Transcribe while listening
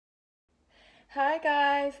Hi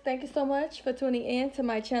guys, thank you so much for tuning in to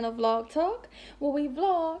my channel Vlog Talk, where we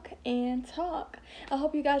vlog and talk. I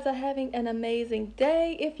hope you guys are having an amazing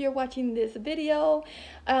day. If you're watching this video,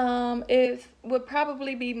 it would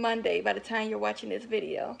probably be Monday by the time you're watching this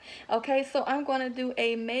video. Okay, so I'm going to do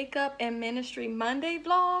a makeup and ministry Monday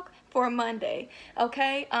vlog for Monday.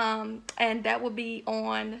 Okay, and that will be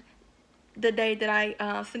on the day that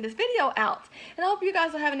I send this video out. And I hope you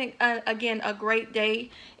guys are having again a great day.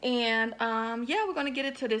 And yeah, we're gonna get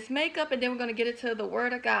into this makeup, and then we're gonna get into the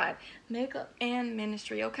Word of God, makeup and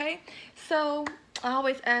ministry. Okay, so I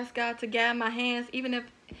always ask God to guide my hands, even if,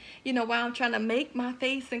 you know, while I'm trying to make my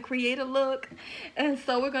face and create a look. And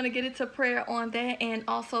so we're gonna get into prayer on that, and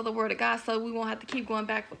also the Word of God, so we won't have to keep going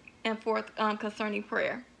back and forth concerning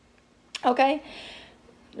prayer. Okay,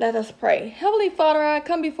 let us pray. Heavenly Father, I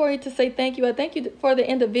come before you to say thank you. I thank you for the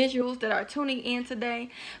individuals that are tuning in today.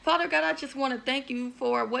 Father God, I just want to thank you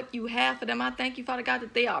for what you have for them. I thank you, Father God,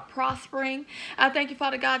 that they are prospering. I thank you,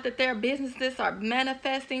 Father God, that their businesses are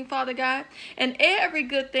manifesting, Father God. And every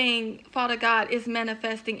good thing, Father God, is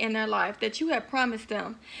manifesting in their life that you have promised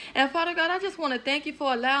them. And Father God, I just want to thank you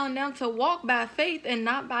for allowing them to walk by faith and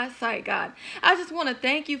not by sight, God. I just want to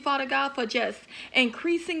thank you, Father God, for just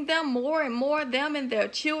increasing them more and more, them and their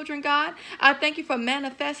children, God. I thank you for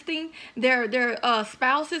manifesting their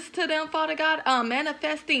spouses to them, Father God,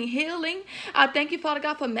 manifesting healing. I thank you, Father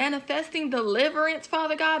God, for manifesting deliverance,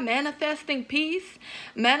 Father God, manifesting peace,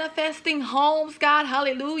 manifesting homes, God,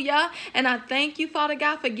 hallelujah. And I thank you, Father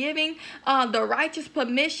God, for giving the righteous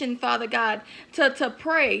permission, Father God, to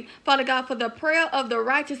pray, Father God, for the prayer of the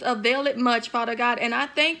righteous availeth much, Father God. And I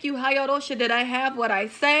thank you, Hayarosha, that I have what I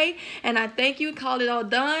say, and I thank you, call it all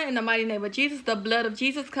done in the mighty name of Jesus. The blood of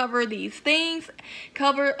Jesus cover these things,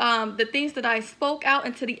 cover the things that I spoke out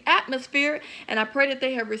into the atmosphere, and I pray that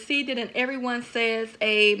they have received it, and everyone says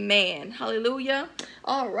amen. Hallelujah.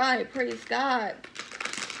 All right, praise God.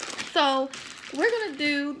 So we're gonna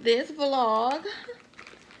do this vlog,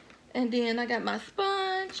 and then I got my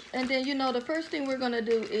sponge, and then, you know, the first thing we're gonna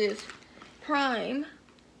do is prime.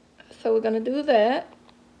 So we're gonna do that.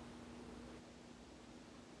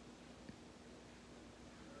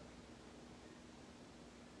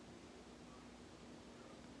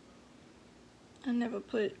 I never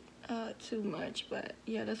put too much, but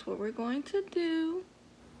yeah, that's what we're going to do.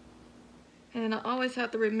 And I always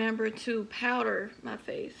have to remember to powder my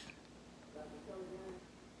face.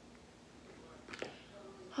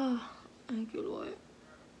 Oh, thank you, Lord.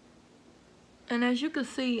 And as you can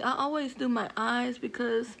see, I always do my eyes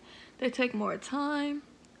because they take more time.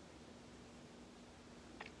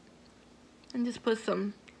 And just put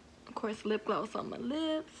some, of course, lip gloss on my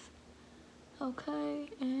lips. Okay,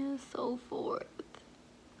 and so forth.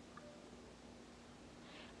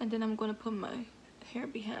 And then I'm going to put my hair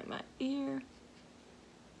behind my ear.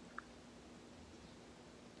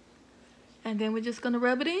 And then we're just going to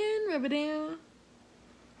rub it in, rub it in,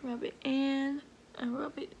 rub it in, and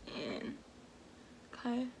rub it in.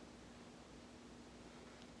 Okay.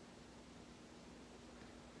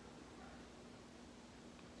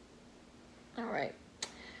 All right.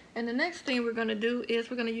 And the next thing we're going to do is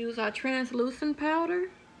we're going to use our translucent powder.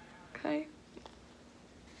 Okay.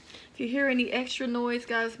 If you hear any extra noise,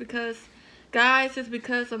 guys, it's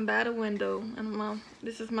because I'm by the window. And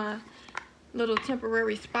this is my little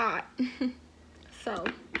temporary spot. So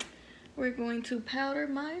we're going to powder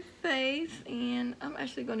my face, and I'm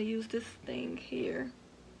actually going to use this thing here.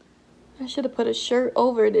 I should have put a shirt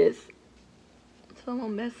over this, so I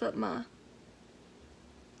won't mess up my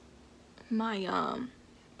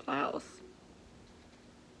blouse.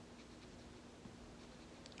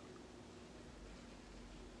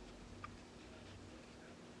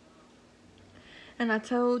 And I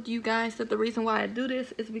told you guys that the reason why I do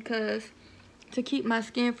this is because to keep my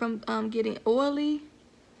skin from getting oily.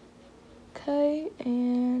 Okay,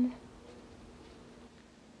 and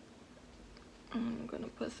I'm gonna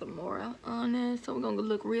put some more on it, so we're gonna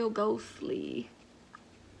look real ghostly.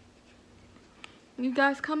 You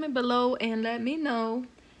guys comment below and let me know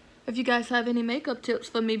if you guys have any makeup tips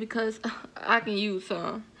for me, because I can use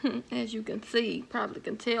some. As you can see, probably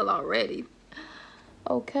can tell already.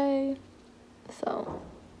 Okay, so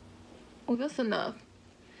well, that's enough.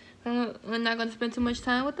 We're not gonna spend too much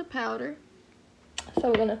time with the powder, so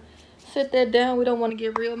we're gonna set that down. We don't want to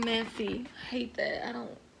get real messy. I hate that. I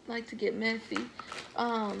don't like to get messy.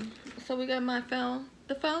 So we got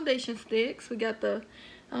the foundation sticks. We got the,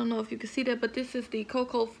 I don't know if you can see that, but this is the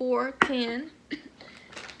Cocoa 410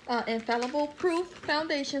 infallible proof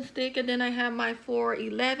foundation stick, and then I have my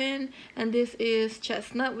 411, and this is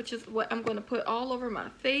chestnut, which is what I'm going to put all over my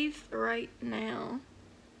face right now.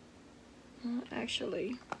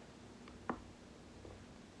 actually,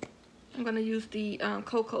 I'm gonna use the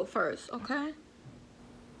cocoa first, okay?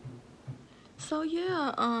 So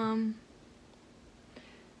yeah, I'm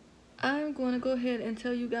going to go ahead and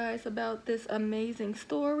tell you guys about this amazing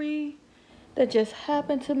story that just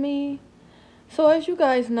happened to me. So as you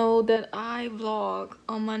guys know that I vlog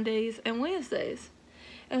on Mondays and Wednesdays.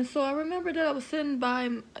 And so I remember that I was sitting by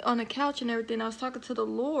on the couch and everything. I was talking to the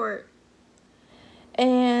Lord.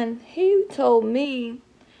 And he told me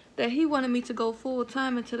that he wanted me to go full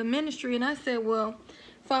time into the ministry. And I said, well,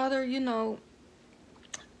 Father, you know,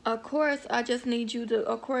 of course, I just need you to,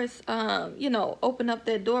 of course, you know, open up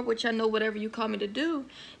that door, which I know whatever you call me to do,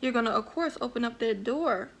 you're going to, of course, open up that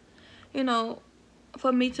door, you know,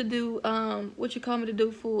 for me to do what you call me to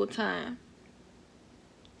do full time.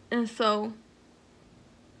 And so,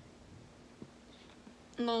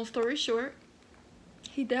 long story short,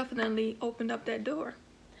 he definitely opened up that door.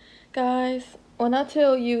 Guys, when I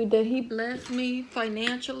tell you that he blessed me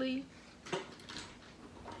financially,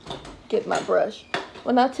 get my brush.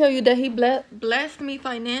 When I tell you that he blessed me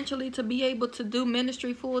financially to be able to do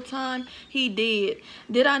ministry full time, he did.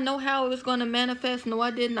 Did I know how it was going to manifest? No, I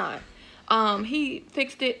did not. He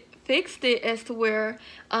fixed it as to where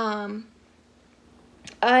I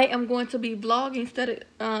am going to be vlogging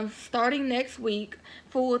starting next week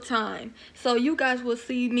full time. So you guys will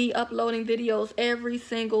see me uploading videos every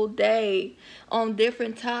single day on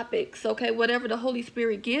different topics, okay, whatever the Holy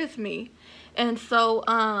Spirit gives me. And so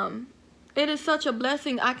it is such a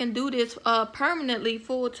blessing I can do this permanently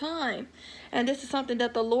full time. And this is something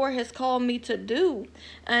that the Lord has called me to do.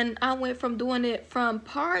 And I went from doing it from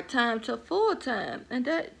part-time to full-time. And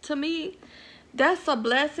that, to me, that's a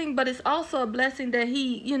blessing. But it's also a blessing that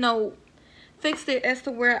he, you know, fixed it as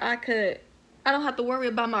to where I don't have to worry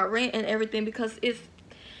about my rent and everything, because it's,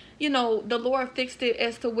 you know, the Lord fixed it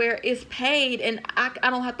as to where it's paid, and I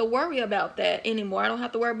don't have to worry about that anymore. I don't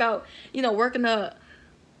have to worry about, you know, working a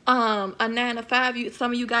 9 to 5.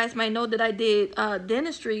 Some of you guys might know that I did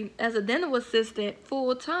dentistry as a dental assistant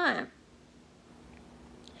full time.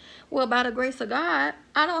 Well, by the grace of God,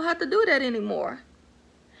 I don't have to do that anymore,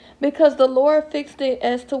 because the Lord fixed it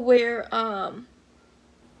as to where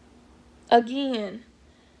again,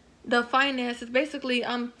 the finances, basically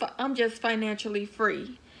I'm just financially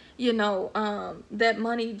free. You know, that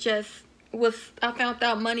money just was, I found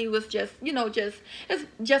out money was just, you know,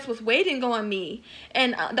 just was waiting on me.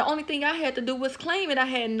 And the only thing I had to do was claim it. I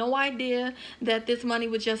had no idea that this money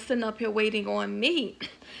was just sitting up here waiting on me.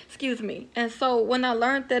 Excuse me. And so when I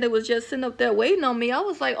learned that it was just sitting up there waiting on me, I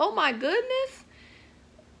was like, oh my goodness.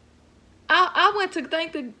 I went to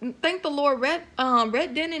thank the Lord right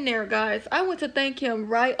then and there, guys. I went to thank him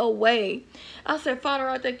right away. I said, Father,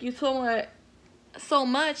 I thank you so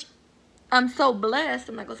much. I'm so blessed.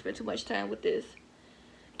 I'm not going to spend too much time with this.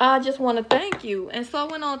 I just want to thank you. And so I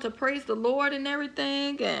went on to praise the Lord and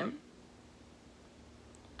everything and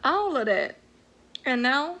all of that. And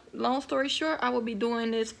now, long story short, I will be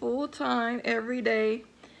doing this full time every day.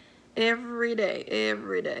 Every day.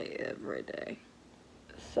 Every day. Every day.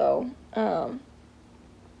 So,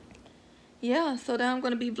 yeah. So now I'm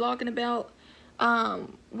going to be vlogging about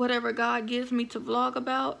whatever God gives me to vlog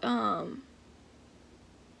about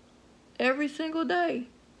every single day,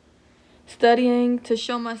 studying to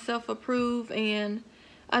show myself approved. And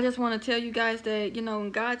I just want to tell you guys that, you know,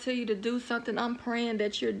 when God tell you to do something, I'm praying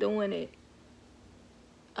that you're doing it.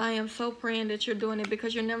 I am so praying that you're doing it,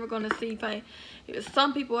 because you're never going to see,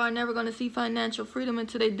 some people are never going to see financial freedom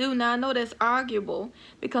until they do. Now, I know that's arguable,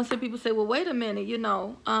 because some people say, well, wait a minute, you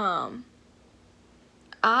know,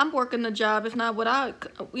 I'm working a job. It's not what I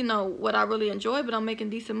really enjoy, but I'm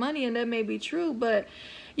making decent money, and that may be true. But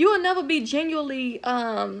you will never be genuinely,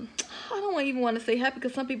 I don't even want to say happy,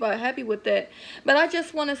 because some people are happy with that. But I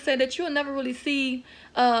just want to say that you'll never really see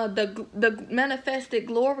the manifested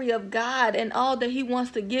glory of God and all that he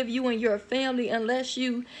wants to give you and your family, unless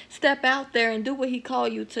you step out there and do what he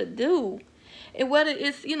called you to do. And whether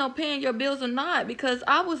it's, you know, paying your bills or not, because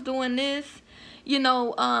I was doing this, you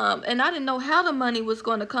know, and I didn't know how the money was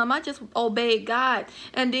going to come. I just obeyed God.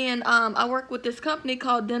 And then I work with this company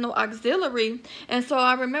called Dental Auxiliary. And so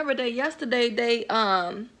I remember that yesterday they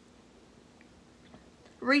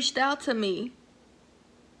reached out to me.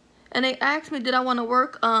 And they asked me, did I want to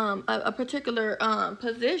work a particular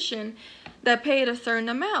position that paid a certain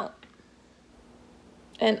amount.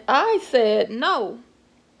 And I said no.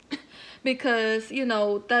 Because, you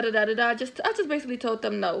know, I just basically told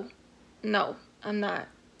them no. No, I'm not.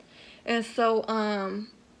 And so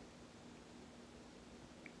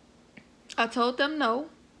I told them no.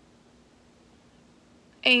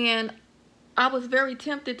 And I was very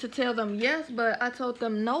tempted to tell them yes, but I told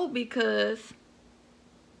them no because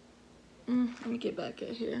let me get back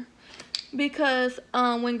in here. Because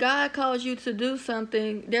when God calls you to do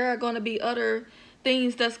something, there are going to be other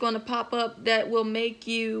things that's going to pop up that will make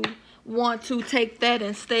you want to take that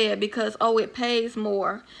instead, because oh, it pays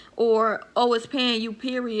more, or oh, it's paying you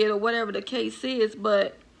period, or whatever the case is.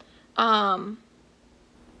 But I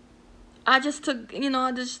just took,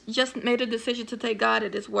 I just made a decision to take God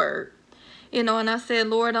at his word. And I said,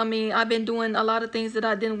 Lord, I mean, I've been doing a lot of things that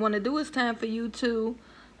I didn't want to do. It's time for you to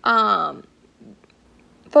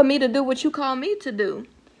for me to do what you call me to do.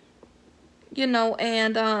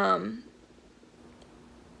 And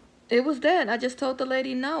it was that. I just told the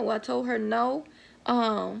lady no. I told her no.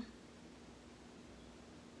 That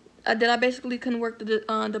I basically couldn't work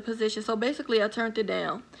the position. So basically I turned it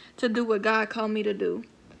down to do what God called me to do.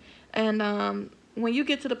 And when you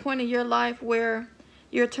get to the point in your life where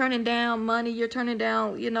you're turning down money, you're turning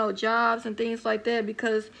down, jobs and things like that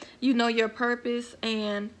because you know your purpose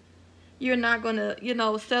and you're not going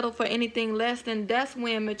to, settle for anything less, then that's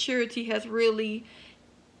when maturity has really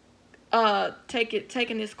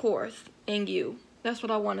taken its course in you. That's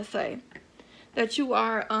what I want to say. That you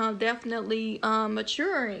are definitely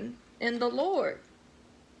maturing in the Lord.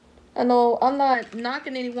 I know I'm not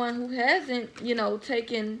knocking anyone who hasn't,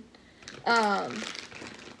 taken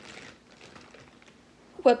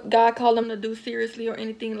what God called them to do seriously or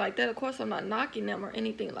anything like that. Of course, I'm not knocking them or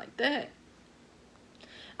anything like that.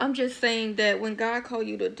 I'm just saying that when God called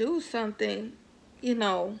you to do something,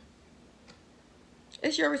 it's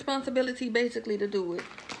your responsibility basically to do it.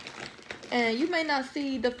 And you may not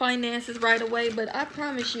see the finances right away, but I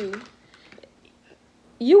promise you,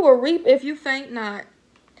 you will reap if you faint not.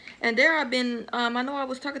 And there have been, I know I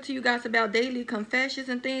was talking to you guys about daily confessions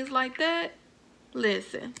and things like that.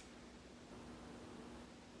 Listen.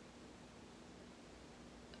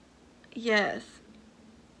 Yes.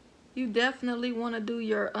 You definitely want to do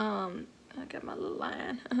your, I got my little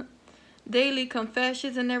line. Daily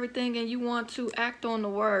confessions and everything, and you want to act on the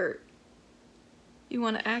word. You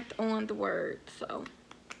want to act on the word. So,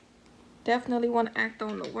 definitely want to act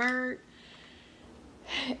on the word.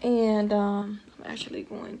 And I'm actually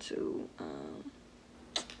going to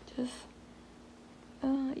just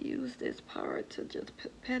use this part to just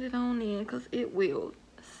pat it on in, because it will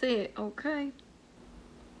sit, okay?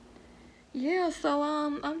 Yeah, so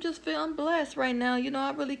I'm just feeling blessed right now.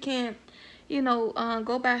 I really can't,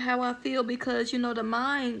 go by how I feel, because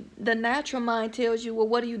the natural mind tells you, well,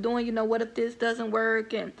 what are you doing? What if this doesn't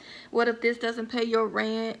work, and what if this doesn't pay your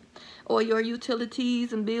rent or your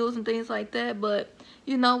utilities and bills and things like that? But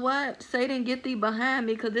you know what? Satan, get thee behind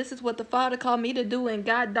me, because this is what the Father called me to do, and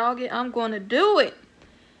God dog it, I'm going to do it.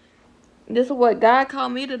 This is what God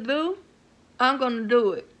called me to do. I'm going to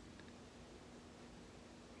do it.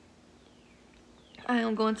 I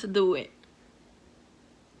am going to do it.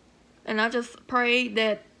 And I just pray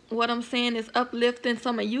that what I'm saying is uplifting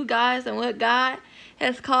some of you guys and what God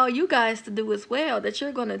has called you guys to do as well. That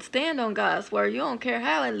you're going to stand on God's word. You don't care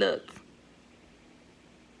how it looks.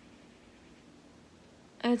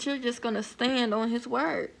 And you're just going to stand on his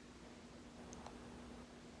word.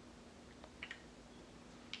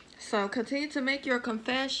 So continue to make your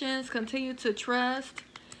confessions. Continue to trust.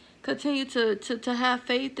 Continue to have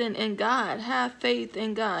faith in God. Have faith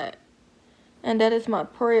in God. And that is my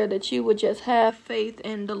prayer, that you would just have faith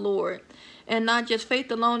in the Lord. And not just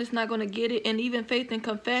faith alone is not going to get it. And even faith in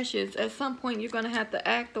confessions. At some point, you're going to have to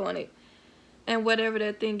act on it. And whatever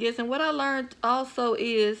that thing is. And what I learned also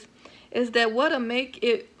is that what'll make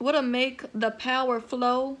the power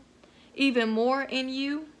flow even more in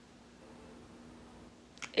you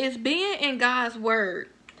is being in God's word.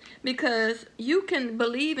 Because you can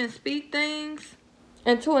believe and speak things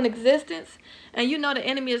into an existence, and the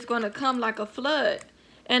enemy is going to come like a flood.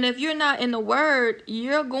 And if you're not in the word,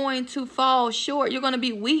 you're going to fall short. You're going to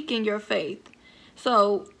be weak in your faith.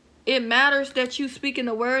 So it matters that you speak in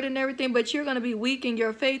the word and everything, but you're going to be weak in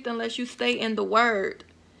your faith unless you stay in the word.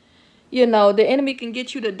 The enemy can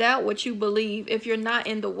get you to doubt what you believe if you're not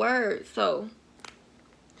in the word. So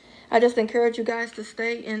I just encourage you guys to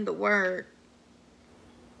stay in the word.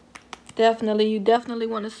 Definitely, you definitely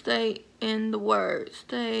want to stay in the word.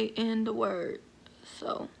 Stay in the word.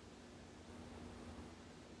 So,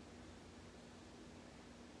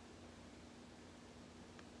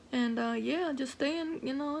 and yeah, just stay in,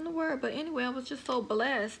 in the word. But anyway, I was just so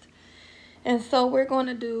blessed. And so we're going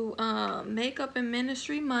to do makeup and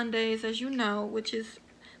ministry Mondays, as you know, which is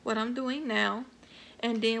what I'm doing now.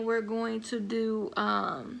 And then we're going to do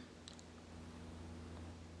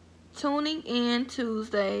tuning in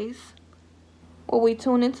Tuesdays, where we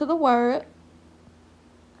tune into the word.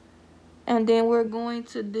 And then we're going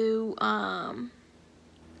to do, I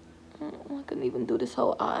couldn't even do this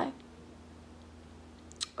whole eye.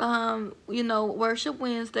 You know, Worship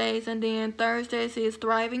Wednesdays, and then Thursdays is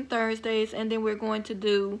Thriving Thursdays, and then we're going to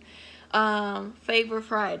do Favor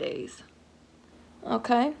Fridays.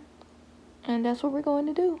 Okay? And that's what we're going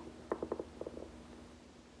to do.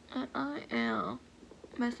 And I am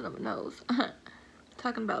messing up my nose.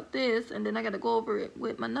 Talking about this, and then I got to go over it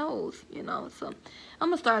with my nose, you know. So I'm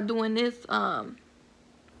going to start doing this. I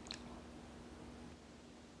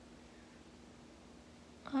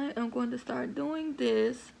am going to start doing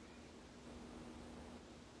this.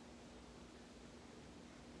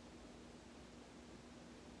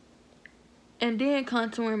 And then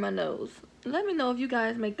contouring my nose. Let me know if you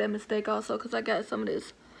guys make that mistake also, because I got some of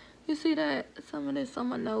this. You see that? Some of this on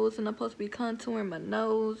my nose, and I'm supposed to be contouring my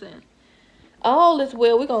nose, and all is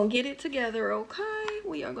well. We're going to get it together, okay?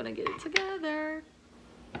 We are going to get it together.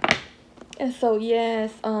 And so,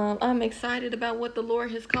 yes, I'm excited about what the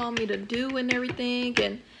Lord has called me to do and everything.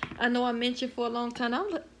 And I know I mentioned for a long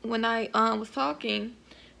time, when I was talking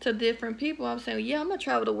to different people, I was saying, yeah, I'm going to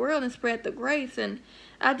travel the world and spread the grace. And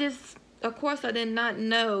I just, of course, I did not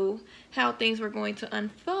know how things were going to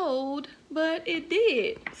unfold, but it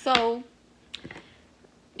did. So,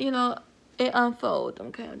 you know, it unfolded.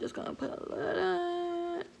 Okay, I'm just going to put a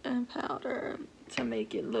little and powder to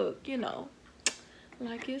make it look, you know,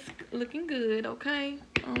 like it's looking good, okay?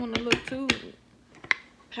 I don't want to look too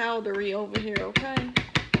powdery over here, okay?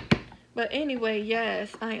 But anyway,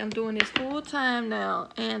 yes, I am doing this full time now,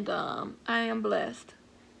 and I am blessed.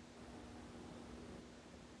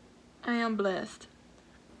 I am blessed.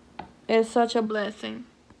 It's such a blessing.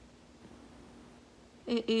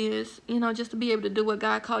 It is, you know, just to be able to do what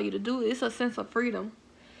God called you to do. It's a sense of freedom.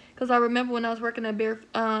 Because I remember when I was working at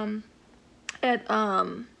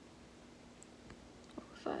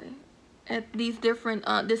at these different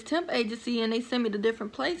this temp agency, and they sent me to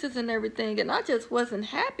different places and everything, and I just wasn't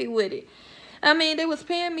happy with it. I mean, they was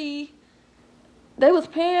paying me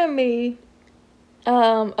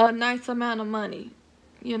a nice amount of money,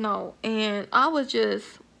 you know, and I was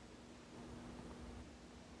just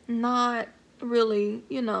not really,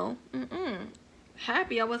 you know,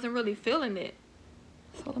 happy. I wasn't really feeling it.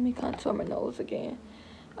 So let me contour my nose again.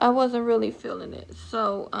 I wasn't really feeling it.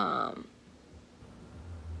 So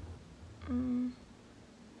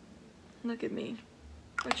look at me.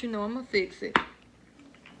 But you know, I'm gonna fix it.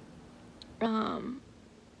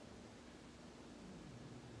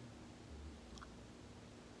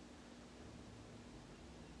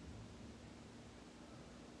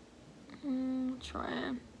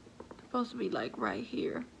 Trying. Supposed to be like right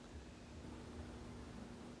here.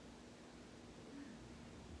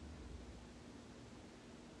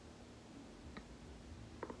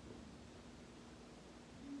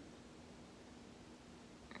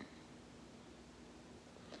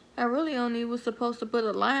 I really only was supposed to put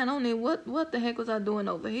a line on it. What the heck was I doing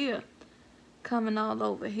over here? Coming all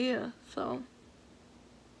over here. So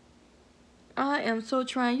I am so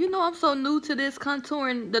trying. You know, I'm so new to this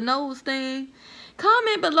contouring the nose thing.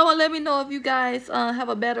 Comment below and let me know if you guys have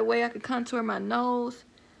a better way I could contour my nose.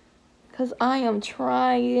 Because I am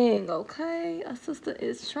trying, okay? A sister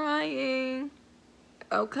is trying,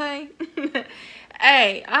 okay?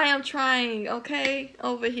 Hey, I am trying, okay?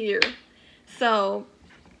 Over here. So,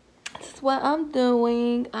 this is what I'm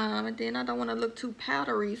doing. And then I don't want to look too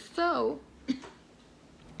powdery, so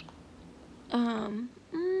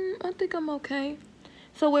I think I'm okay.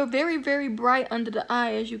 So we're very, very bright under the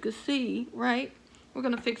eye, as you can see, right? We're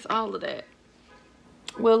gonna fix all of that.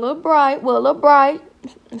 We're a little bright. We're a little bright.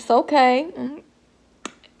 It's okay.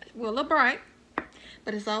 We're a little bright,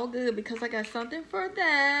 but it's all good because I got something for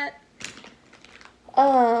that.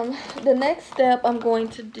 The next step I'm going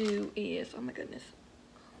to do is, oh my goodness,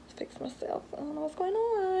 let's fix myself. I don't know what's going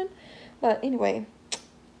on, but anyway.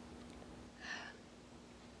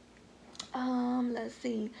 Let's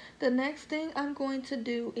see. The next thing I'm going to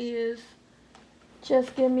do is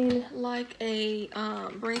just give me like a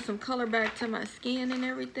bring some color back to my skin and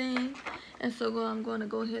everything. And so I'm going to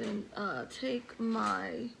go ahead and take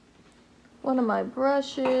one of my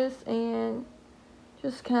brushes and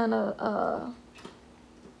just kind of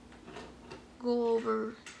go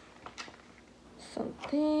over some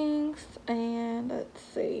things. And let's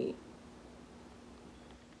see.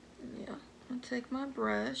 Yeah. I'll take my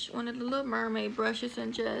brush, one of the little mermaid brushes,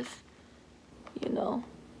 and just, you know,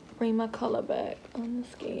 bring my color back on the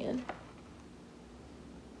skin.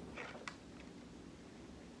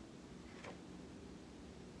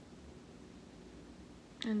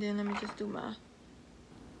 And then let me just do my,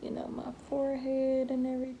 you know, my forehead and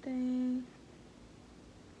everything.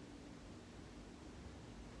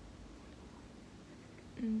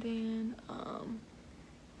 And then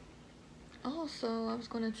also I was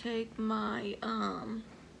gonna take my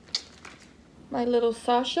my little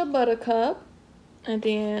Sasha Buttercup and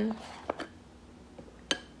then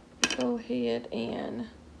go ahead and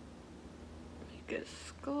make a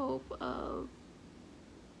scope of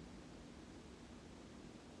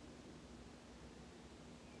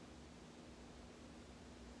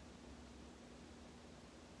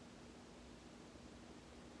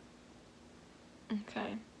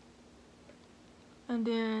okay. And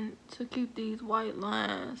then to keep these white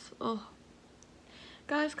lines, oh,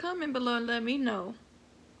 guys, comment below and let me know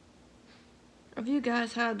if you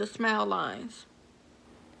guys have the smile lines.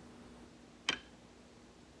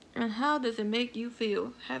 And how does it make you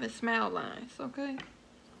feel having smile lines, okay?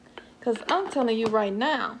 Because I'm telling you right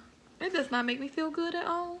now, it does not make me feel good at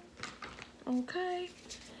all, okay?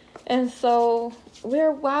 And so,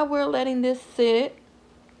 while we're letting this sit,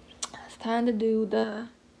 it's time to do the,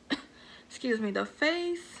 excuse me, the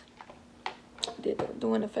face.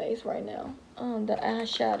 Doing the face right now, the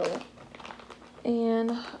eyeshadow.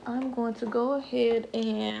 And I'm going to go ahead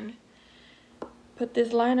and put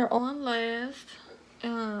this liner on last.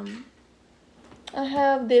 I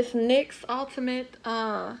have this NYX Ultimate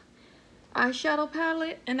eyeshadow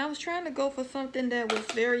palette, and I was trying to go for something that was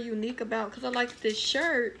very unique about, because I liked this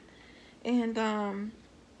shirt, and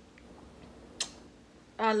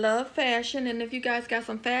I love fashion, and if you guys got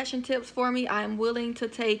some fashion tips for me, I'm willing to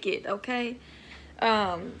take it, okay?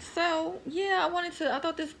 So yeah, I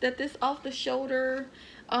thought this off the shoulder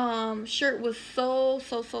shirt was so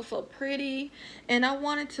pretty, and I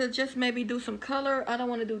wanted to just maybe do some color. I don't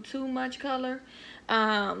want to do too much color.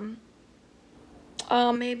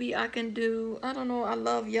 Maybe I can do, I don't know, I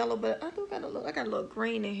love yellow, but I got a little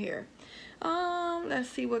green in here. Let's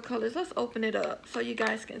see what colors. Let's open it up so you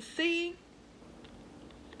guys can see.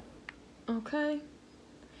 Okay,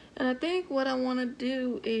 and I think what I want to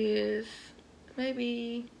do is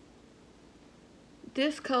maybe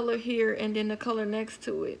this color here and then the color next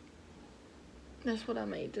to it. That's what I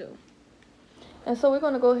may do. And so we're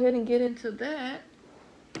going to go ahead and get into that.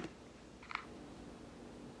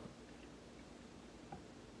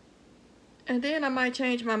 And then I might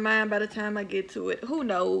change my mind by the time I get to it. Who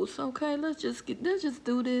knows? Okay, let's just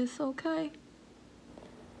do this, okay?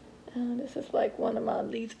 This is like one of my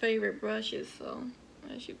least favorite brushes, so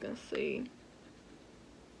as you can see.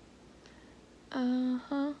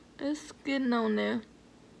 It's getting on there.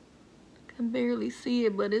 I can barely see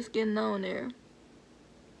it, but it's getting on there.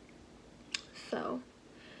 So,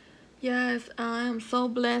 yes, I am so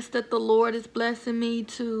blessed that the Lord is blessing me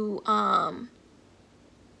to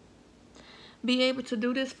be able to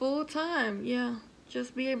do this full time. Yeah,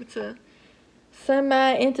 just be able to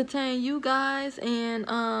semi-entertain you guys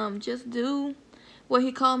and just do what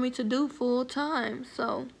He called me to do full time.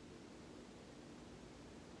 So,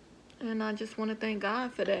 and I just want to thank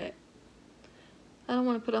God for that. I don't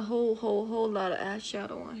want to put a whole lot of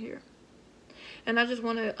eyeshadow on here. And I just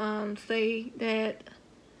want to say that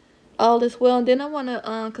all is well. And then I want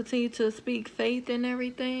to continue to speak faith and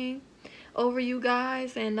everything over you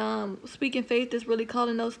guys. And speaking faith is really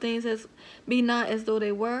calling those things as be not as though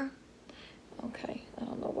they were. Okay, I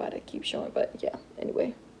don't know why they keep showing, but yeah,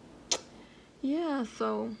 anyway. Yeah,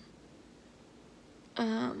 so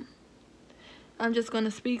I'm just going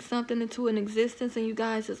to speak something into an existence in you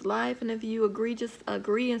guys' life. And if you agree, just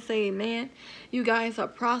agree and say amen. You guys are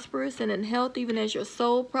prosperous and in health, even as your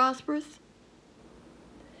soul prospers.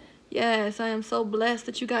 Yes, I am so blessed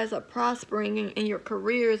that you guys are prospering in your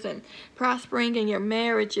careers and prospering in your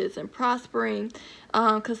marriages and prospering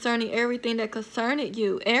concerning everything that concerned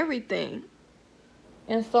you. Everything.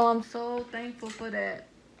 And so I'm so thankful for that.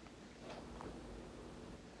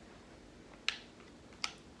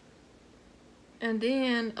 And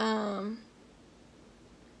then,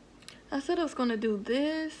 I said I was going to do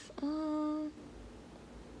this.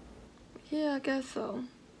 Yeah, I guess so.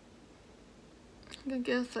 I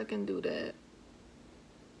guess I can do that.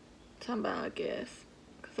 Talking about I guess.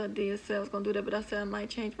 Because I did say I was going to do that, but I said I might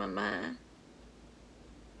change my mind.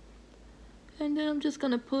 And then I'm just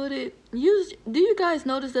going to put it. Do you guys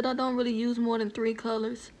notice that I don't really use more than 3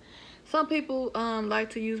 colors? Some people like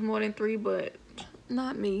to use more than 3, but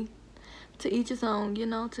not me. To each his own, you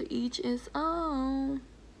know, to each his own.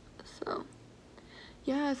 So,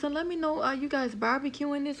 yeah, so let me know, are you guys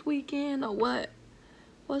barbecuing this weekend or what?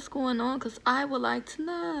 What's going on? Because I would like to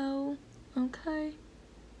know, okay?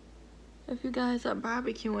 If you guys are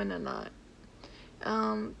barbecuing or not.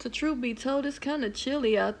 To truth be told, it's kind of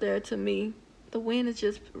chilly out there to me. The wind is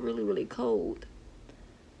just really cold.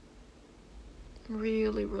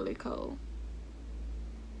 Really cold.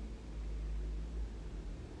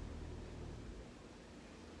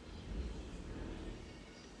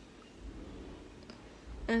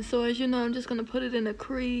 And so as you know, I'm just going to put it in a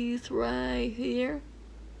crease right here.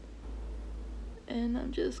 And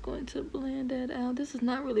I'm just going to blend that out. This is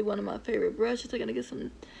not really one of my favorite brushes. I'm going to get some,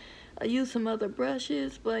 I use some other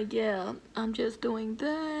brushes. But yeah, I'm just doing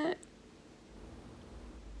that.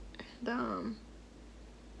 And,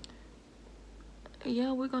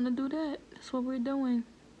 yeah, we're going to do that. That's what we're doing.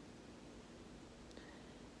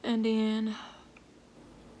 And then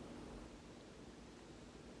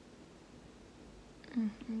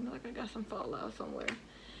like I got some fallout somewhere.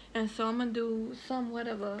 And so I'm gonna do somewhat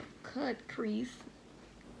of a cut crease.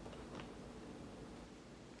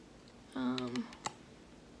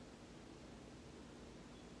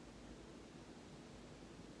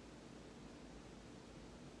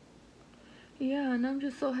 Yeah, and I'm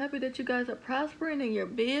just so happy that you guys are prospering in your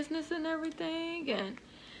business and everything, and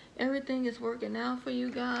everything is working out for you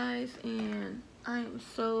guys, and I am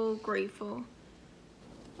so grateful.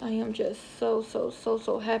 I am just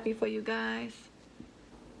so happy for you guys.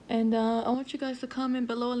 And I want you guys to comment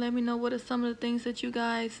below and let me know what are some of the things that you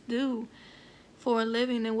guys do for a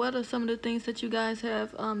living, and what are some of the things that you guys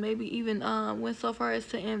have maybe even went so far as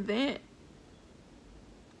to invent.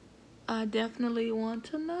 I definitely want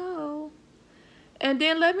to know. And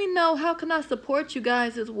then let me know, how can I support you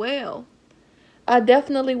guys as well? I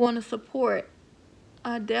definitely want to support.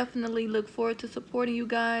 I definitely look forward to supporting you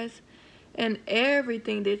guys and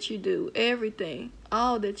everything that you do. Everything.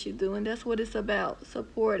 All that you do. And that's what it's about.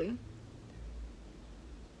 Supporting.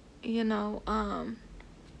 You know,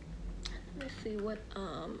 let's see what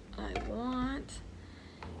I want.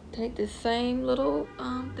 Take this same little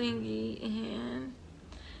thingy, and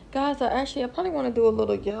guys, I probably want to do a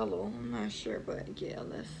little yellow. I'm not sure, but yeah,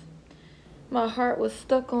 my heart was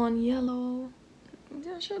stuck on yellow.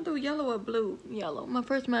 Yeah, should I do yellow or blue? Yellow. My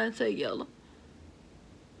first mind said yellow.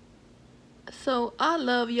 So I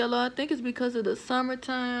love yellow. I think it's because of the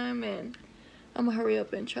summertime, and I'm gonna hurry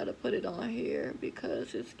up and try to put it on here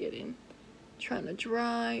because it's trying to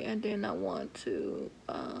dry. And then I want to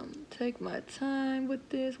take my time with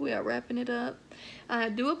this. We are wrapping it up. I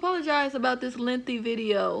do apologize about this lengthy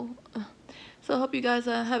video, so I hope you guys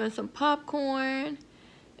are having some popcorn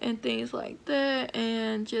and things like that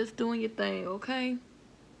and just doing your thing, okay?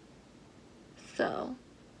 So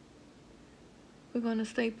we're going to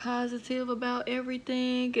stay positive about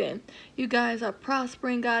everything, and you guys are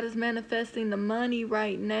prospering. God is manifesting the money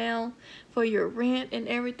right now for your rent and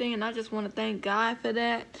everything, and I just want to thank God for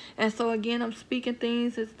that. And so again, I'm speaking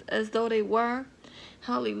things as though they were.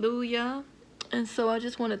 Hallelujah. And so I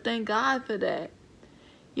just want to thank God for that.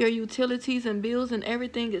 Your utilities and bills and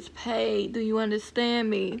everything is paid. Do you understand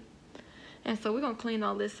me? And so we're going to clean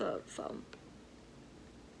all this up.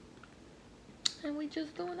 And we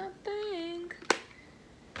just doing our thing.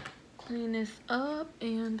 Clean this up,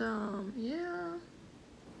 and yeah.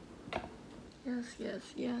 Yes,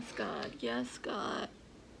 God. Yes, God.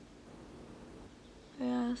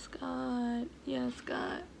 Yes, God. Yes,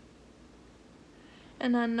 God.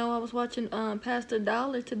 And I know I was watching Pastor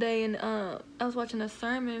Dollar today, and I was watching a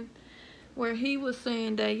sermon where he was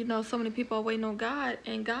saying that, you know, so many people are waiting on God,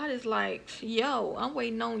 and God is like, yo, I'm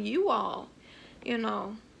waiting on you all. You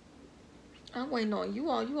know, I'm waiting on you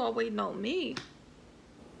all. You all waiting on me.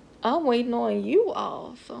 I'm waiting on you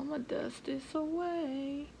all. So I'm going to dust this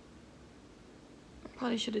away. I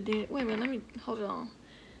probably should have did. Wait a minute. Let me, hold on.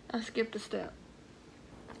 I skipped a step.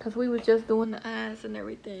 Because we was just doing the eyes and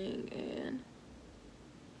everything. And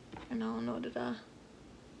I don't know that I,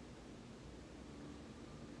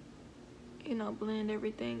 you know, blend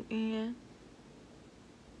everything in.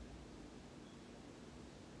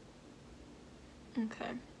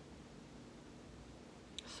 Okay.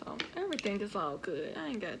 So everything is all good. I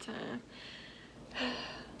ain't got time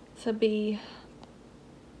to be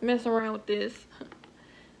messing around with this.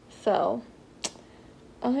 So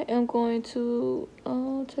I am going to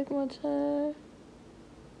take my time.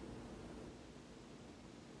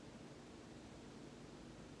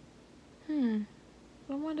 I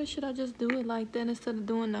wonder, should I just do it like that instead of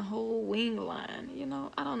doing the whole wing line? You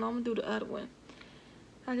know, I don't know. I'm gonna do the other one.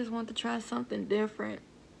 I just want to try something different.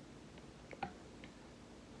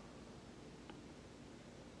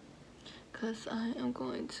 Because I am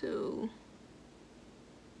going to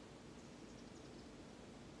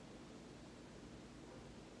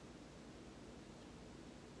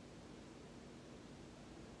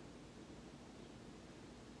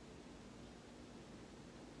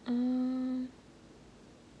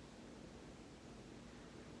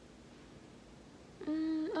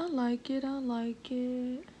I like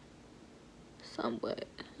it somewhat.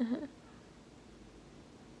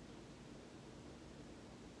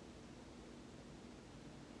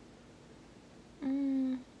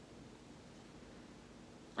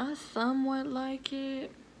 I somewhat like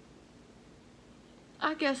it.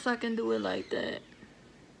 I guess I can do it like that.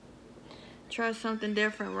 Try something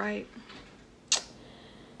different, right?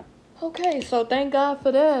 Okay, so thank God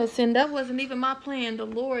for this. And that wasn't even my plan. The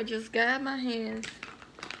Lord just guided my hands.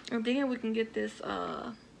 And then we can get this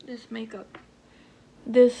this makeup,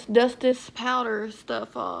 this powder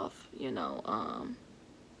stuff off, you know.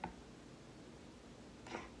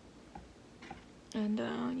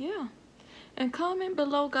 Yeah. And comment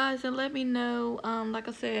below, guys, and let me know, like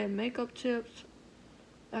I said, makeup tips.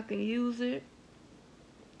 I can use it.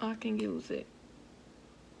 I can use it.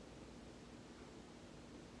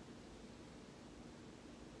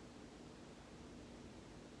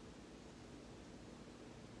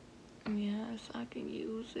 Yes, I can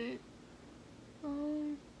use it.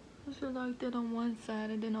 I feel like that on one side,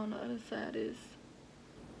 and then on the other side is,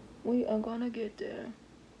 we are gonna get there.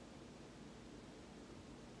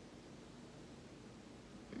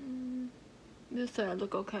 This side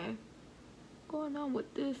look okay. What's going on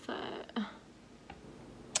with this side? We're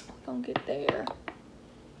gonna get there.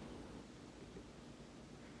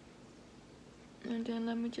 And then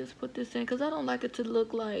let me just put this in, because I don't like it to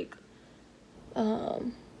look like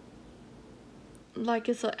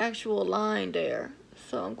it's an actual line there.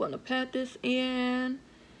 So I'm going to pat this in.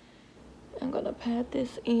 I'm going to pat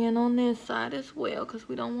this in on this side as well, because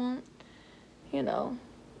we don't want, you know,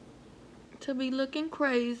 to be looking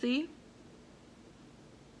crazy.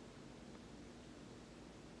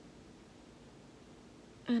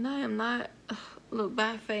 And I am not, look,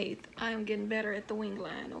 by faith, I am getting better at the wing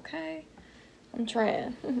line, okay? I'm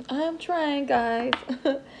trying. I am trying, guys.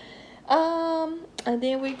 And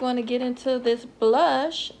then we're going to get into this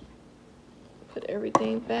blush. Put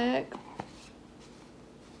everything back.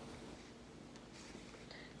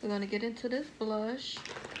 We're going to get into this blush.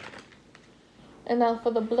 And now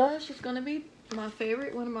for the blush, it's going to be my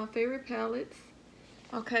favorite, one of my favorite palettes.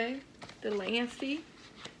 Okay, the Lancy.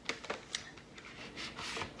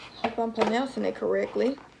 Hope I'm pronouncing it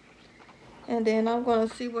correctly. And then I'm going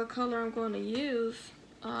to see what color I'm going to use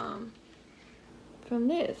from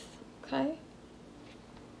this. Okay.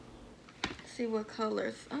 See what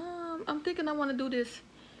colors. I'm thinking I want to do this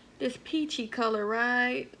peachy color,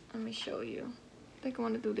 right? Let me show you. I think I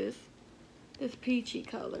want to do this peachy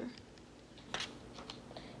color.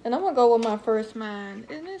 And I'm gonna go with my first mine,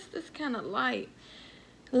 and it's kind of light.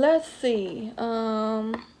 Let's see.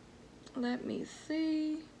 Let me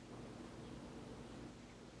see.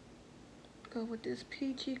 Go with this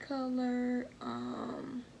peachy color.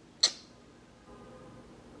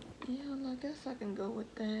 Yeah, I guess I can go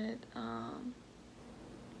with that.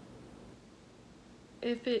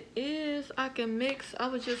 If it is, I can mix. I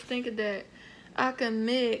was just thinking that I can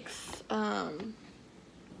mix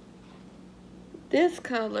this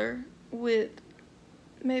color with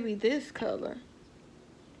maybe this color.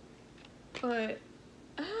 But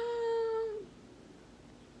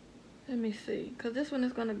let me see, because this one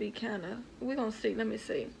is going to be kind of, we're going to see. Let me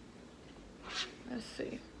see. Let's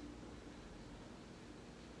see.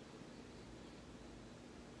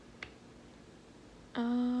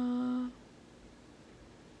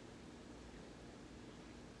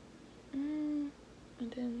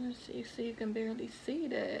 And then let's see. See, you can barely see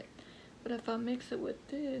that. But if I mix it with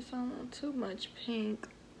this, I don't want too much pink.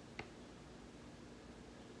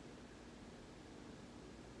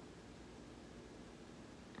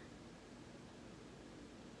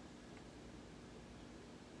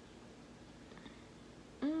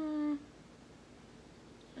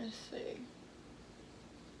 Let's see.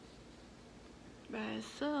 By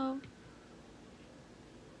itself.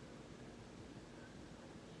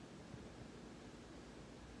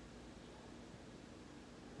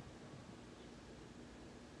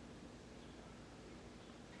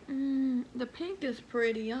 The pink is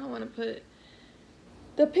pretty. I don't want to put...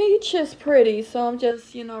 The peach is pretty, so I'm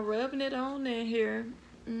just, you know, rubbing it on in here.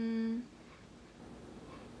 And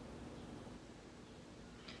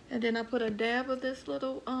then I put a dab of this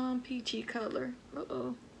little peachy color.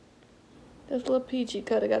 This little peachy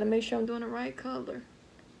color. Got to make sure I'm doing the right color.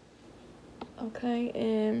 Okay,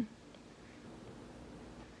 and...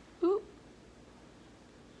 Oop.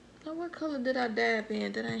 Now, what color did I dab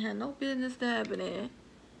in that I had no business dabbing in?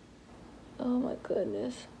 Oh my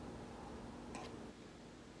goodness.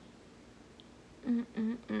 I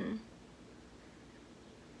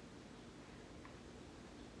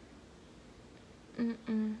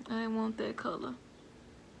didn't want that color.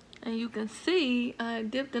 And you can see I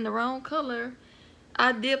dipped in the wrong color.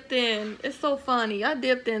 I dipped in, it's so funny, I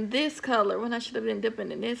dipped in this color when I should have been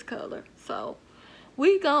dipping in this color. So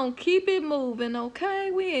we gonna keep it moving, okay?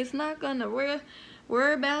 We is not gonna worry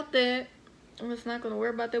about that. I'm just not going to worry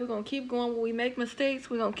about that. We're going to keep going. When we make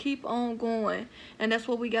mistakes, we're going to keep on going. And that's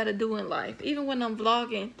what we got to do in life. Even when I'm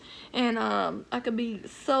vlogging. And I could be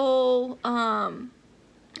so, I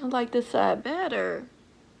like this side better.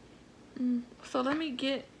 So let me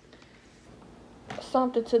get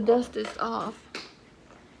something to dust this off.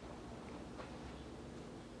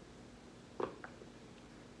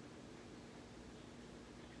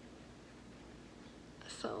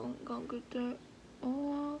 So I'm going to get that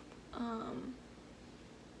off.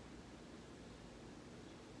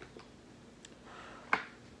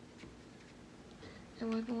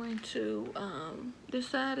 And we're going to, this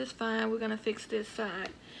side is fine. We're going to fix this side.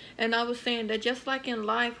 And I was saying that just like in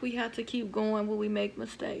life, we have to keep going when we make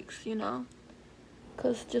mistakes, you know.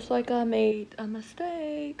 Because just like I made a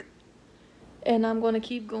mistake. And I'm going to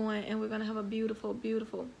keep going. And we're going to have a beautiful,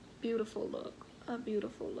 beautiful, beautiful look. A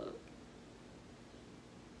beautiful look.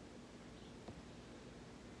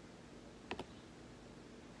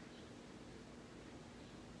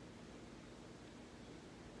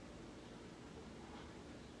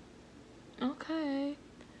 Okay,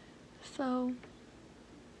 so,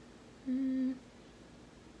 I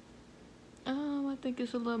think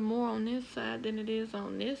it's a little more on this side than it is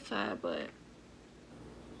on this side, but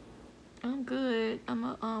I'm good. I'm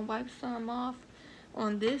gonna wipe some off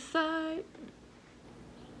on this side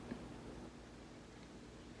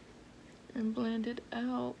and blend it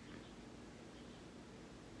out.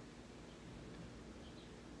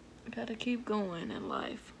 Gotta keep going in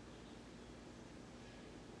life.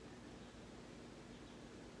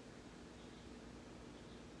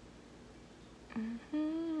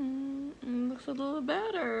 Looks a little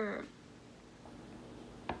better.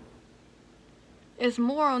 It's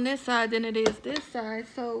more on this side than it is this side.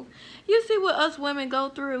 So you see what us women go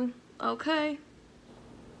through, okay?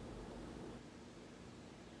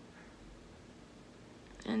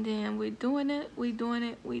 And then we doing it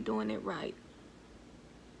right.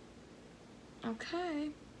 Okay.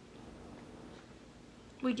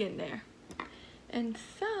 We getting there. And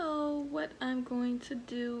so what I'm going to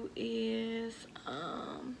do is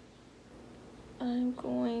I'm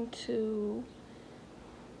going to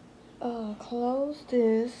close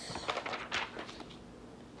this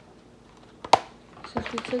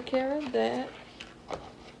since we took care of that,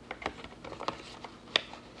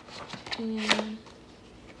 and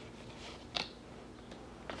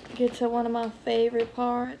get to one of my favorite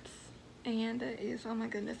parts, and that is, oh my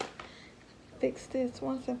goodness, fix this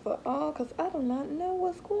once and for all, because I do not know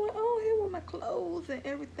what's going on here with my clothes and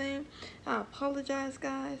everything. I apologize,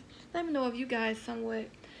 guys. Let me know if you guys somewhat,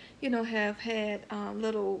 you know, have had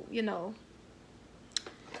little, you know,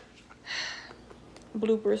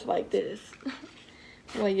 bloopers like this.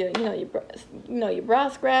 Well, your bra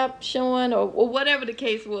strap showing, or whatever the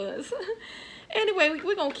case was. Anyway,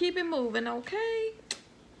 we're gonna keep it moving, okay?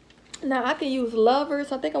 Now I can use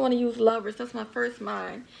lovers. I think I want to use lovers. That's my first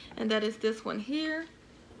mine, and that is this one here.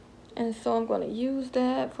 And so I'm going to use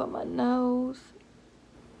that for my nose,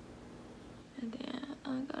 and then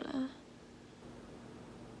I'm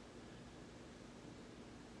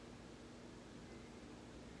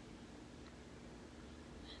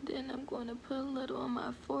gonna put a little on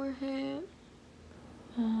my forehead.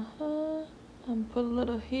 I'm gonna put a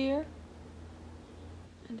little here,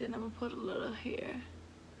 and then I'm gonna put a little here.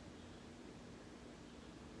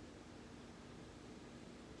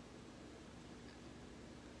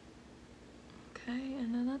 Okay,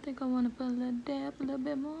 and then I think I want to put a little dab, a little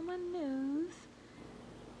bit more on my nose.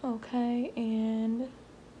 Okay, and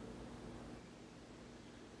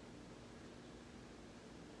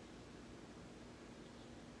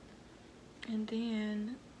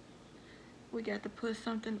then we got to put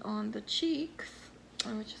something on the cheeks,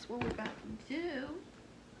 which is what we're about to do.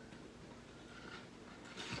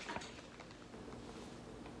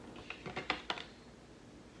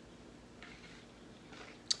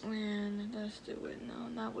 And let's do it. No,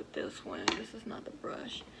 not with this one. This is not the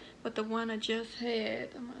brush, but the one I just had.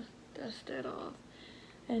 I'm gonna dust that off.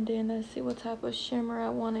 And then let's see what type of shimmer I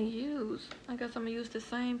want to use. I guess I'm gonna use the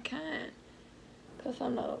same kind, because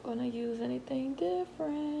I'm not gonna use anything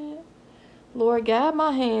different. Lord, guide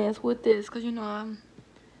my hands with this, because you know I'm,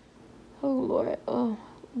 oh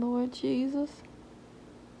Lord Jesus.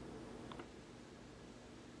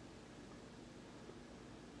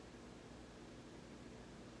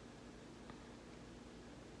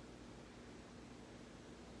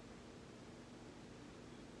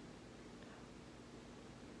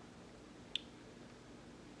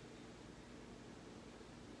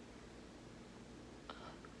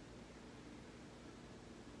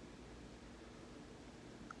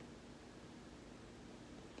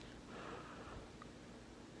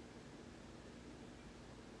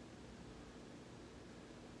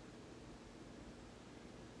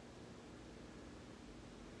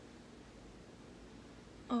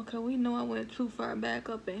 Okay, we know I went too far back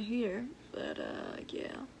up in here, but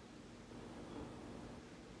yeah.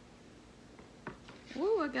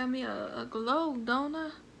 Ooh, I got me a glow, don't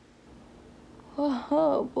I?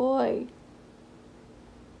 Oh boy.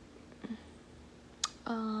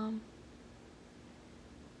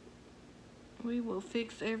 We will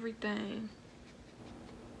fix everything.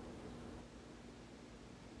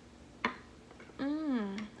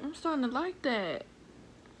 I'm starting to like that.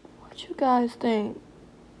 What you guys think?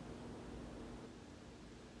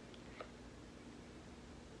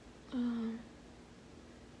 Um,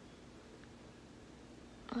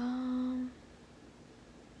 um,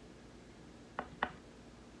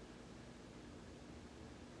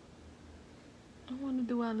 I wonder,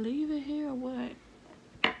 do I leave it here or what?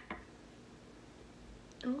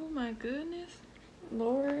 Oh my goodness.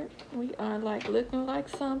 Lord, we are like looking like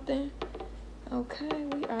something. Okay,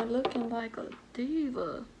 we are looking like a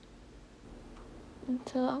diva.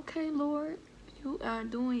 Until, okay, Lord, you are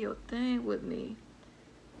doing your thing with me.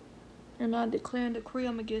 And I declare and decree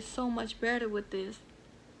I'm going to get so much better with this.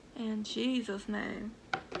 In Jesus' name.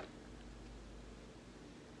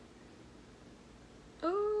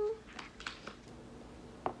 Ooh.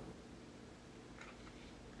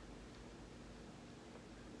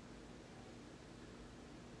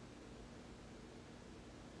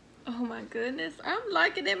 Oh my goodness. I'm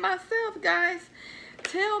liking it myself, guys.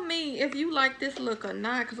 Tell me if you like this look or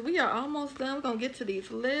not, because we are almost done. We're going to get to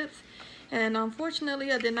these lips. And unfortunately,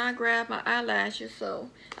 I did not grab my eyelashes, so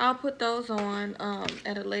I'll put those on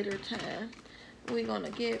at a later time. We're going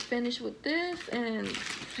to get finished with this, and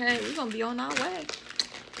hey, we're going to be on our way.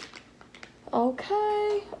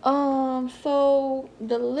 Okay, so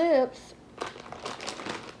the lips,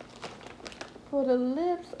 for the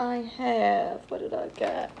lips I have, what did I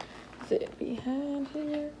got? Is it behind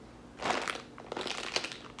here?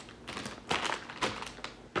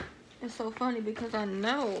 It's so funny because I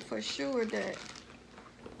know for sure that,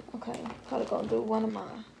 okay, probably gonna do one of my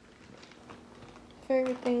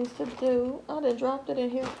favorite things to do. Oh, they dropped it in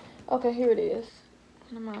here. Okay, here it is.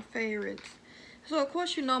 One of my favorites. So of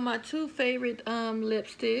course you know my two favorite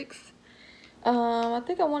lipsticks. I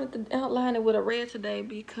think I wanted to outline it with a red today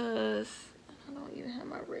because I don't even have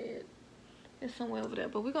my red. It's somewhere over there.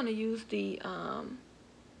 But we're gonna use the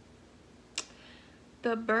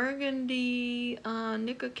burgundy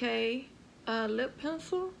Nicka K lip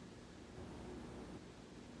pencil.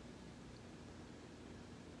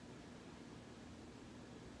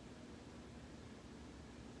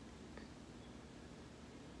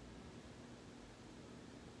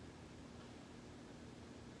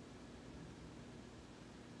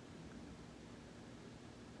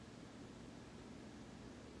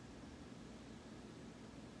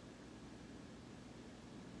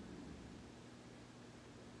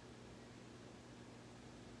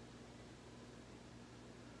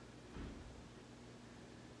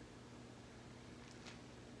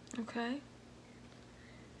 Okay.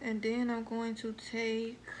 And then I'm going to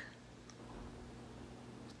take,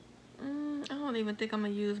 I don't even think I'm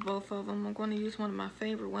going to use both of them. I'm going to use one of my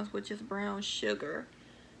favorite ones, which is brown sugar.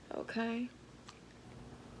 Okay.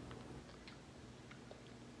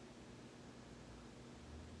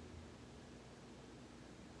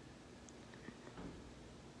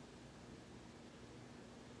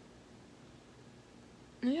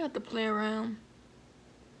 You have to play around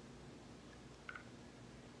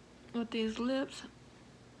with these lips.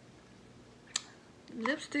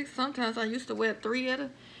 Lipsticks, sometimes I used to wear three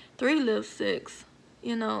lipsticks,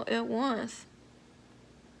 you know, at once.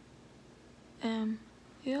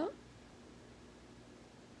 Yep.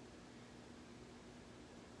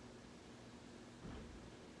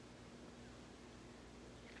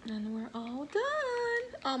 And we're all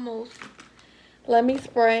done. Almost. Let me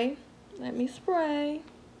spray. Let me spray.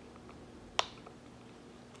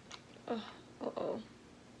 Oh, uh-oh.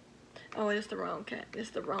 Oh, it's the wrong cat. It's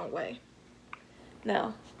the wrong way.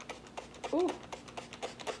 Now. Ooh.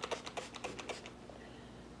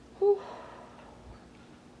 Ooh.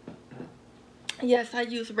 Yes, I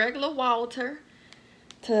use regular water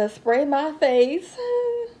to spray my face.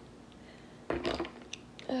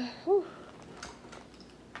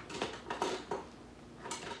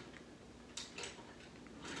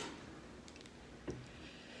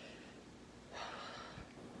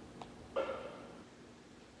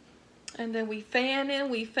 And then we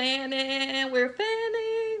fanning, we're fanning.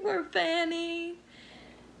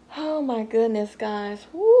 Oh my goodness, guys.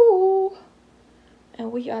 Woo!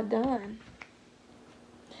 And we are done.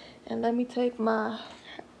 And let me take my,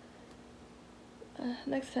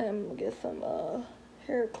 next time we'll get some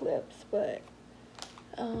hair clips, but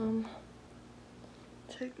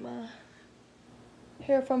take my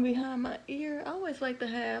hair from behind my ear. I always like to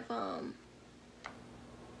have all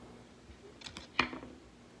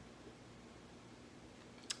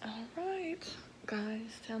right,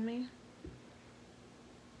 guys, tell me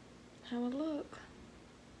how it look.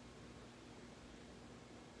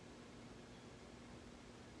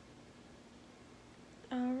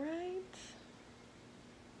 All right.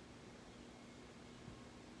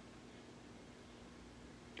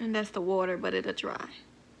 And that's the water, but it'll dry.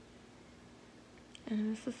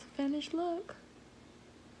 And this is the finished look.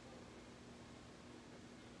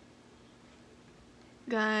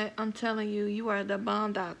 Guy, I'm telling you, you are the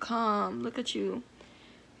bomb.com. Look at you.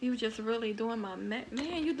 You just really doing my, man,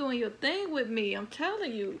 you doing your thing with me. I'm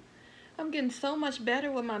telling you. I'm getting so much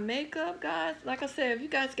better with my makeup, guys. Like I said, if you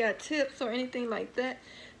guys got tips or anything like that,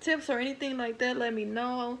 let me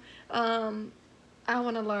know. I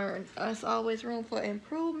want to learn. There's always room for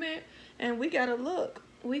improvement. And we got a look.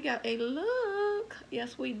 We got a look.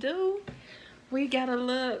 Yes, we do. We got a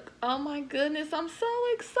look. Oh, my goodness. I'm so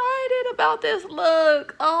excited about this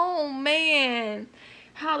look. Oh, man.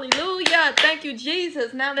 Hallelujah. Thank you,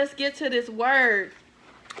 Jesus. Now let's get to this word.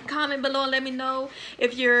 Comment below and let me know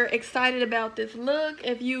if you're excited about this look,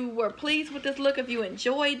 if you were pleased with this look, if you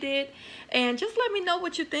enjoyed it, and just let me know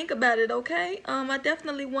what you think about it, okay? I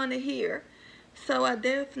definitely want to hear. So I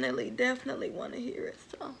definitely want to hear it.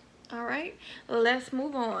 So, all right, let's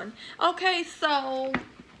move on. Okay, so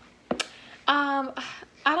I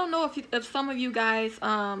don't know if some of you guys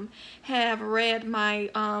have read my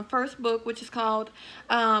first book, which is called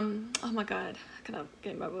oh my God, can I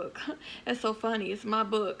get my book? It's so funny. It's my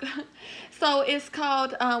book. So it's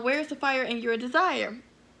called Where's the Fire in Your Desire?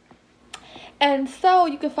 And so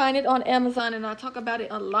you can find it on Amazon, and I talk about it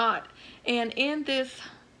a lot. And in this,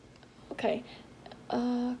 okay,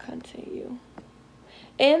 continue.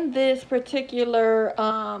 In this particular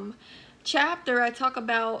chapter, I talk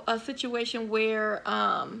about a situation where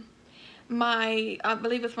I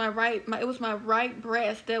believe it's it was my right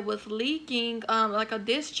breast that was leaking like a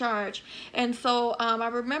discharge. And so I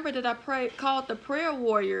remember that I called the prayer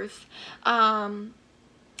warriors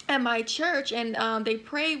at my church, and they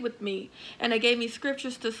prayed with me, and they gave me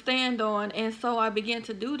scriptures to stand on. And so I began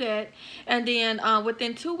to do that, and then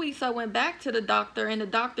within 2 weeks I went back to the doctor, and the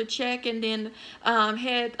doctor checked, and then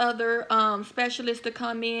had other specialists to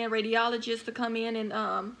come in, radiologists to come in, and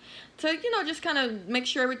to, you know, just kind of make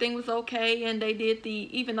sure everything was okay. And they did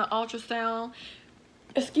even the ultrasound,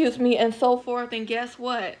 excuse me, and so forth. And guess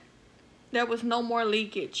what? There was no more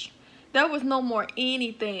leakage. There was no more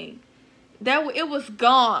anything. It was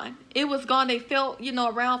gone. It was gone. They felt, you know,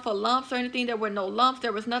 around for lumps or anything. There were no lumps.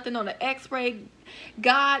 There was nothing on the x-ray.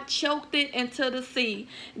 God choked it into the sea.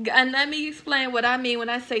 And let me explain what I mean when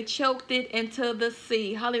I say choked it into the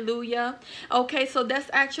sea. Hallelujah. Okay, so that's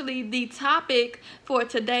actually the topic for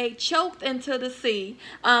today, choked into the sea.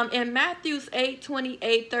 In Matthew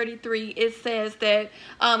 8:28-33, it says that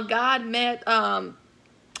God met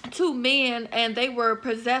two men, and they were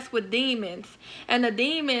possessed with demons, and the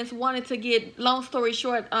demons wanted to get, long story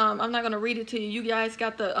short, I'm not going to read it to you. You guys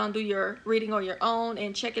got to do your reading on your own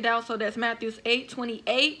and check it out. So that's Matthew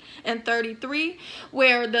 8:28-33,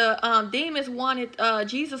 where the demons wanted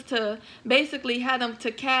Jesus to basically have them to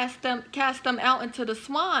cast them out into the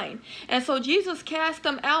swine. And so Jesus cast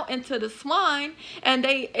them out into the swine, and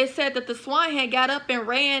it said that the swine had got up and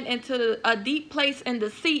ran into a deep place in the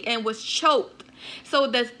sea and was choked. So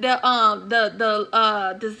the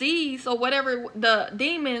disease or whatever, the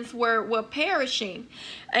demons were perishing.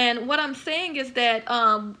 And what I'm saying is that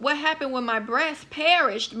what happened when my breast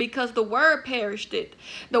perished, because the word perished it.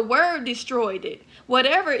 The word destroyed it.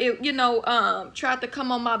 Whatever it, you know, tried to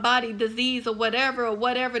come on my body, disease or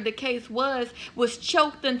whatever the case was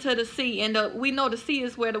choked into the sea. And we know the sea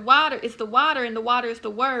is where the water is, the water, and the water is the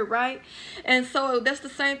word, right? And so that's the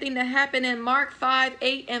same thing that happened in Mark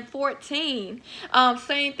 5:8-14.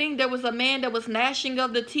 Same thing. There was a man that was gnashing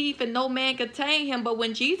of the teeth, and no man could tame him. But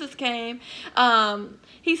when Jesus came,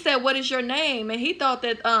 he said, "What is your name?" And he thought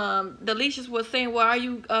that the leashes was saying, "Well, are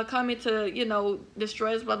you coming to, you know,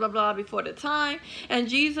 destroy us, blah, blah, blah, before the time?" And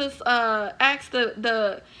Jesus asked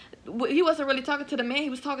he wasn't really talking to the man.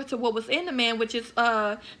 He was talking to what was in the man, which is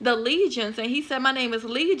the legions. And he said, "My name is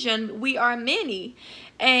Legion. We are many."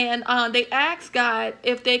 And they asked God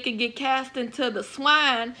if they could get cast into the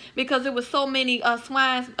swine, because there was so many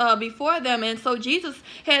swines before them. And so Jesus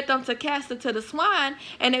had them to cast it to the swine,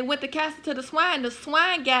 and they went to cast it to the swine. The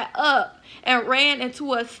swine got up and ran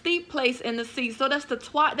into a steep place in the sea. So that's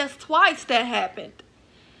twice that happened.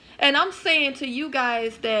 And I'm saying to you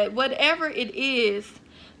guys that whatever it is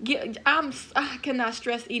I cannot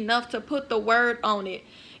stress enough to put the word on it.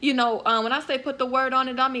 You know, when I say put the word on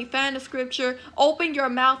it, I mean find the scripture, open your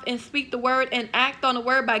mouth and speak the word, and act on the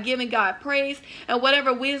word by giving God praise and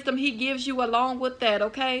whatever wisdom he gives you along with that,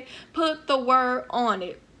 okay? Put the word on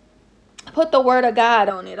it. Put the word of God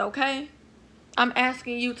on it, okay? I'm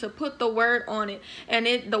asking you to put the word on it, and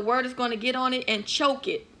the word is going to get on it and choke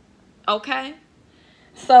it, okay?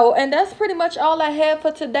 So, and that's pretty much all I have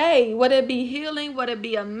for today. Whether it be healing, whether it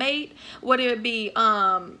be a mate, whether it be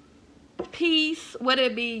peace, whether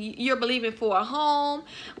it be you're believing for a home,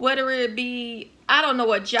 whether it be, I don't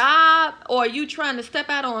know, a job, or you trying to step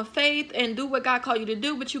out on faith and do what God called you to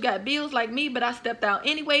do, but you got bills like me, but I stepped out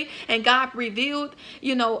anyway, and God revealed,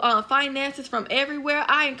 you know, finances from everywhere.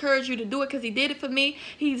 I encourage you to do it because he did it for me.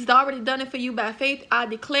 He's already done it for you by faith. I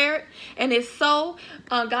declare it, and it's so.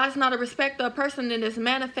 God's not a respecter of person, and it's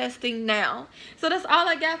manifesting now. So that's all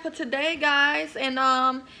I got for today, guys. And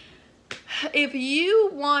if you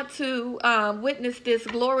want to witness this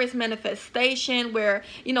glorious manifestation where,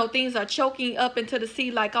 you know, things are choking up into the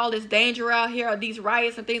sea, like all this danger out here, or these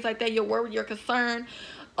riots and things like that, you're worried, you're concerned,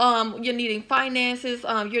 you're needing finances,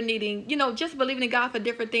 you're needing, you know, just believing in God for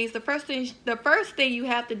different things. The first thing you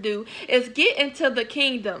have to do is get into the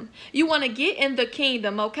kingdom. You want to get in the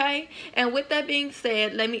kingdom, okay? And with that being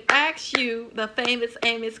said, let me ask you the famous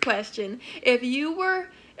Amos question.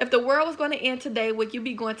 If the world was going to end today, would you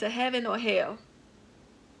be going to heaven or hell?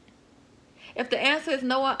 If the answer is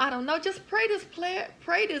no, I don't know, just pray this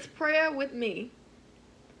prayer with me.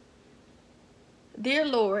 Dear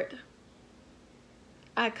Lord,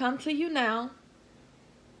 I come to you now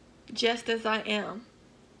just as I am.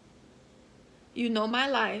 You know my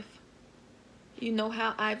life. You know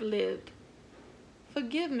how I've lived.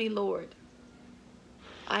 Forgive me, Lord.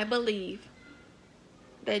 I believe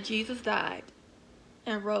that Jesus died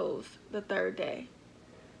and rose the third day.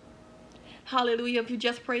 Hallelujah. If you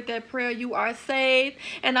just prayed that prayer, you are saved.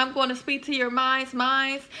 And I'm going to speak to your minds.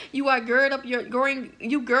 You are gird up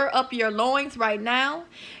your loins right now.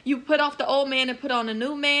 You put off the old man and put on a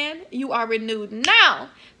new man. You are renewed now.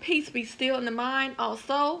 Peace be still in the mind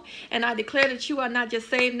also. And I declare that you are not just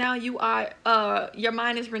saved now. You are, your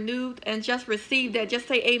mind is renewed. And just receive that. Just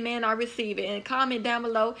say amen, I receive it. And comment down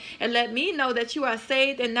below and let me know that you are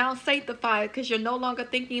saved and now sanctified, because you're no longer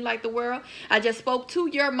thinking like the world. I just spoke to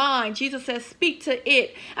your mind. Jesus says, speak to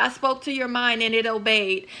it. I spoke to your mind and it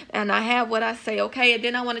obeyed. And I have what I say, okay? And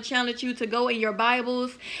then I want to challenge you to go in your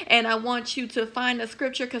Bibles, and I want you to find the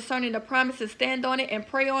scripture concerning the promises, stand on it and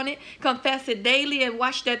pray on it, confess it daily, and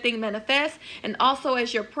watch that thing manifest. And also,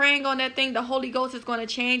 as you're praying on that thing, the Holy Ghost is going to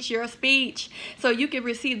change your speech so you can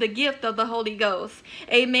receive the gift of the Holy Ghost.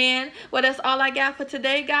 Amen. Well, that's all I got for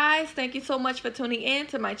today, guys. Thank you so much for tuning in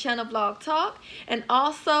to my channel, Vlog Talk. And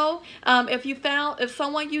also, if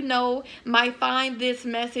someone you know might find this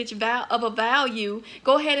message of a value,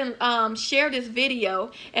 go ahead and share this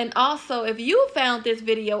video. And also, if you found this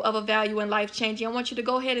video of a value and life changing, I want you to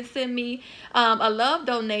go ahead and send me a love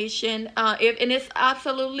donation. And it's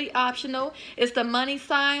absolutely optional. It's the money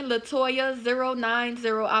sign Latoya 090.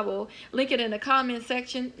 I will link it in the comment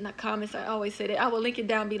section. Not comments, I always say that. I will link it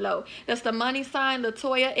down below. That's the money sign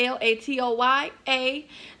Latoya Latoya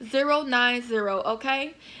 090.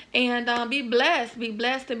 Okay. And be blessed,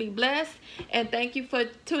 and be blessed. And thank you for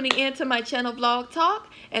tuning in to my channel, Vlog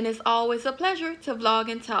Talk. And it's always a pleasure to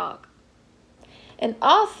vlog and talk. And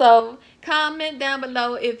also, comment down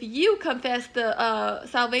below if you confess the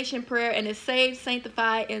salvation prayer and is saved,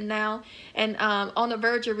 sanctified, and now and on the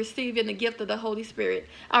verge of receiving the gift of the Holy Spirit.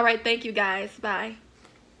 All right, thank you guys. Bye.